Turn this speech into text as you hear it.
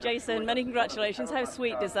Jason, many congratulations. How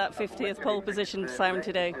sweet does that 50th pole position sound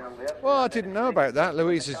today? Well, I didn't know about that.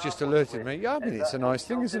 Louise has just alerted me. Yeah, I mean, it's a nice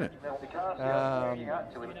thing, isn't it?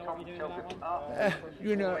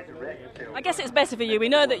 I guess it's better for you. We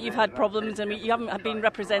know that you've had problems and you haven't been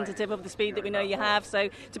representative of the speed that we know you have. So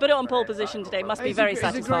to put it on pole position today must be very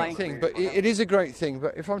satisfying. It's a great thing, but it is a great thing.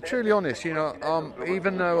 But if I'm truly honest,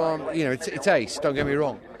 even though it's ace, don't get me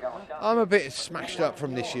wrong, I'm a bit smashed up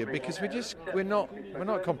from this year because we're not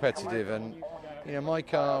competitive, and my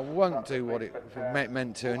car won't do what it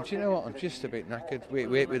meant to. And do you know what? I'm just a bit knackered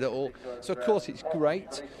with it all. So of course it's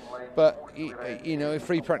great, but if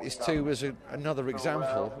free practice 2 was another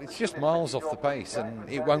example, it's just miles off the pace, and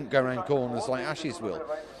it won't go around corners like Ashes will.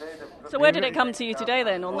 So where did it come to you today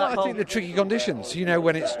then on that pole? I think the tricky conditions,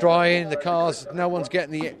 when it's drying, the cars, no one's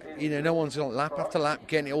getting no one's on lap after lap,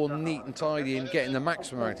 getting it all neat and tidy and getting the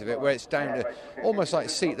maximum out of it, where it's down to almost like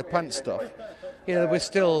seat the pants stuff. We're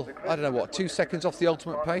still, 2 seconds off the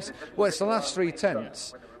ultimate pace. Well, it's the last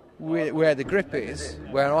 3/10 where the grip is,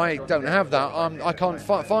 where I don't have that, I can't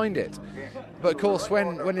find it. But of course,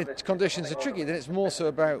 when the conditions are tricky, then it's more so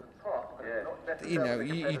about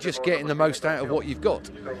you just getting the most out of what you've got.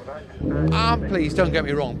 I'm pleased, don't get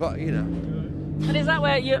me wrong, but And is that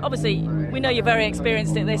where we know you're very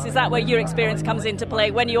experienced at this, is that where your experience comes into play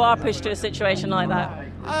when you are pushed to a situation like that?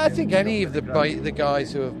 I think any of the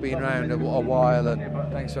guys who have been around a while and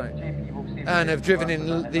have driven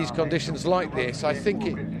in these conditions like this, I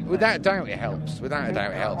think without a doubt it helps. Without a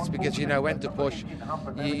doubt it helps, because you know when to push,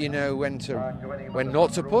 you know when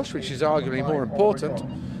not to push, which is arguably more important.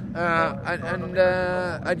 And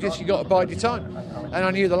just you got to bide your time. And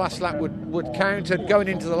I knew the last lap would count. And going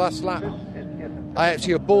into the last lap, I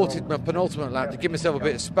actually aborted my penultimate lap to give myself a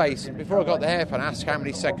bit of space. And before I got the hairpin, I asked how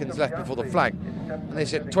many seconds left before the flag, and they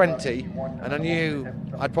said 20. And I knew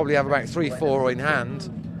I'd probably have about 3-4 in hand,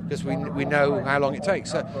 because we know how long it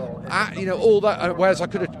takes. So, all that. Whereas I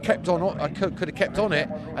could have kept on. I could have kept on it,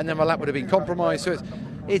 and then my lap would have been compromised. So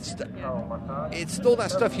it's all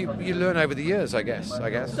that stuff you learn over the years, I guess.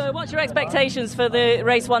 So what's your expectations for the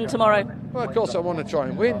race 1 tomorrow? Well, of course I want to try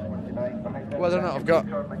and win. Whether or not I've got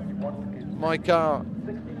my car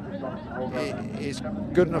is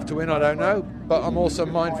good enough to win, I don't know. But I'm also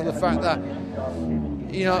mindful of the fact that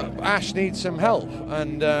Ash needs some help,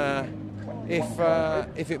 and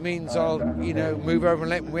if it means I'll move over and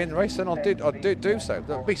let him win the race, then I'll do so.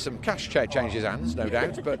 There'll be some cash changes hands, no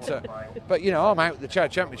doubt, but I'm out the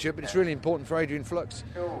championship. But it's really important for Adrian Flux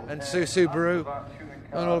and Subaru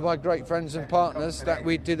and all of our great friends and partners that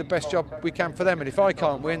we do the best job we can for them. And if I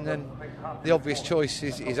can't win, then the obvious choice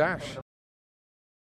is Ash.